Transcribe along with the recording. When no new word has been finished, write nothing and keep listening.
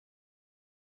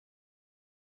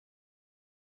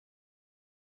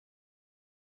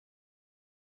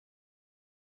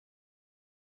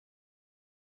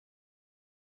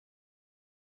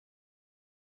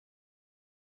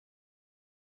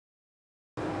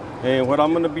And what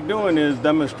I'm going to be doing is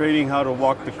demonstrating how to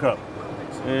walk the cup.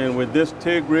 And with this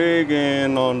TIG rig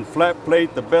and on flat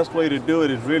plate, the best way to do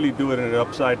it is really do it in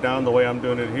upside down the way I'm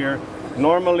doing it here.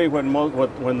 Normally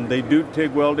when they do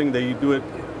TIG welding, they do it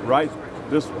right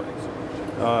this way.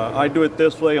 I do it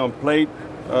this way on plate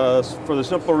for the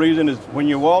simple reason is when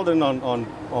you're welding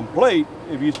on plate,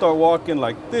 if you start walking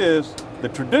like this, the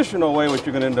traditional way, what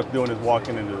you're going to end up doing is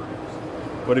walking into this.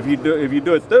 But if you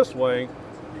do it this way,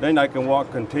 then I can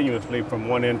walk continuously from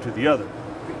one end to the other.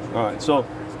 All right, so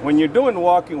when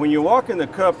you're walking the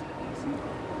cup,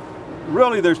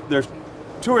 really there's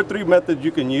 2 or 3 methods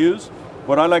you can use.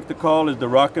 What I like to call is the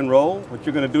rock and roll. What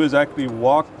you're going to do is actually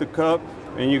walk the cup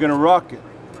and you're going to rock it.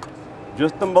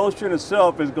 Just the motion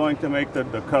itself is going to make the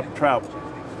cup travel.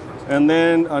 And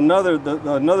then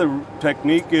another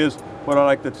technique is what I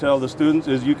like to tell the students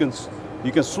is you can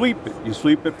sweep it. You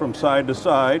sweep it from side to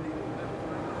side,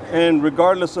 and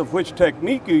regardless of which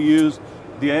technique you use,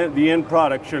 the end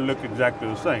product should look exactly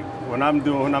the same. When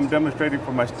I'm demonstrating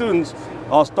for my students,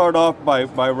 I'll start off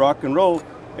by rock and roll,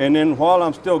 and then while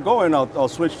I'm still going, I'll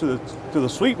switch to the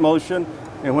sweep motion.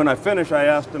 And when I finish, I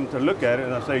ask them to look at it,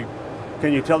 and I say,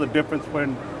 "Can you tell the difference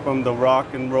from the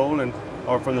rock and roll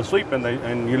or from the sweep?"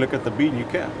 And you look at the beat, and you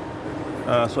can.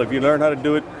 So if you learn how to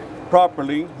do it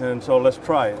properly, and so let's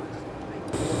try it.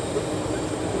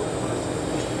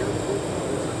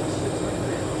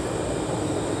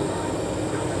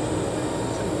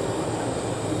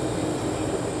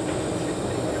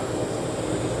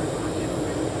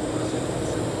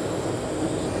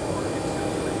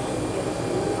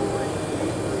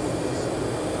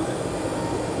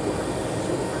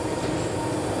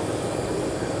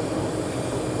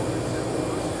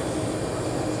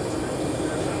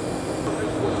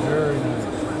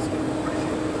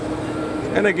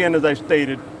 And again, as I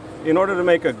stated, in order to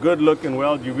make a good looking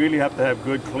weld, you really have to have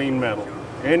good clean metal.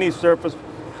 Any surface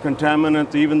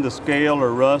contaminants, even the scale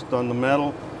or rust on the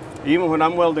metal, even when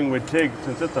I'm welding with TIG,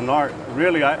 since it's an art,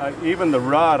 really, even the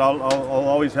rod, I'll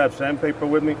always have sandpaper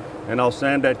with me, and I'll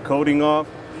sand that coating off.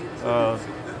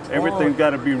 Everything's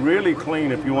got to be really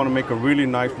clean if you want to make a really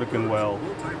nice looking weld.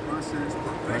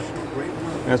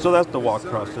 And so that's the walk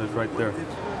process right there.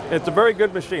 It's a very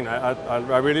good machine.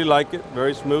 I really like it.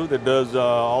 Very smooth. It does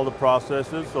all the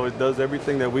processes, so it does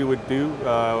everything that we would do.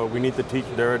 We need to teach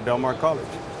there at Del Mar College.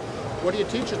 What do you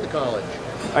teach at the college?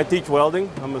 I teach welding.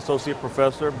 I'm an associate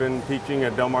professor. Been teaching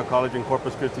at Del Mar College in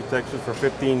Corpus Christi, Texas for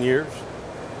 15 years.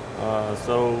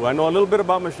 So I know a little bit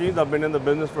about machines. I've been in the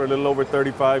business for a little over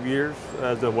 35 years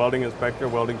as a welding inspector,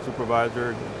 welding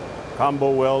supervisor,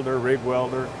 combo welder, rig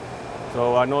welder.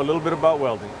 So I know a little bit about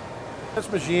welding. This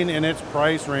machine, in its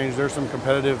price range, there's some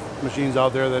competitive machines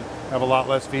out there that have a lot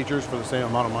less features for the same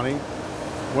amount of money.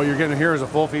 What you're getting here is a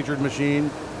full-featured machine,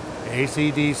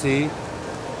 AC/DC.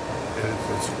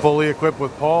 It's fully equipped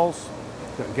with pulse,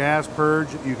 got gas purge.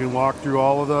 You can walk through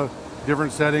all of the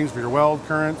different settings for your weld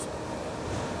currents.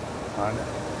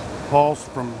 Pulse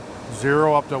from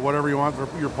 0 up to whatever you want for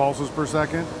your pulses per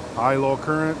second. High, low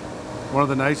current.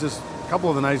 Couple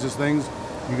of the nicest things.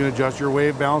 You can adjust your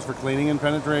wave balance for cleaning and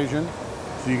penetration.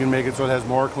 So you can make it so it has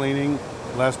more cleaning,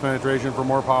 less penetration for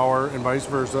more power, and vice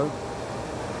versa.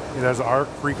 It has arc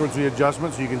frequency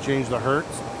adjustment, so you can change the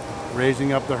hertz.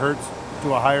 Raising up the hertz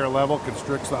to a higher level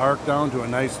constricts the arc down to a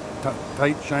nice,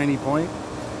 tight, shiny point.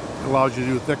 It allows you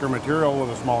to do thicker material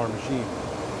with a smaller machine.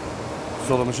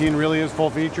 So the machine really is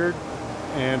full-featured,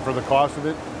 and for the cost of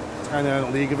it, it's kind of in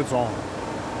a league of its own.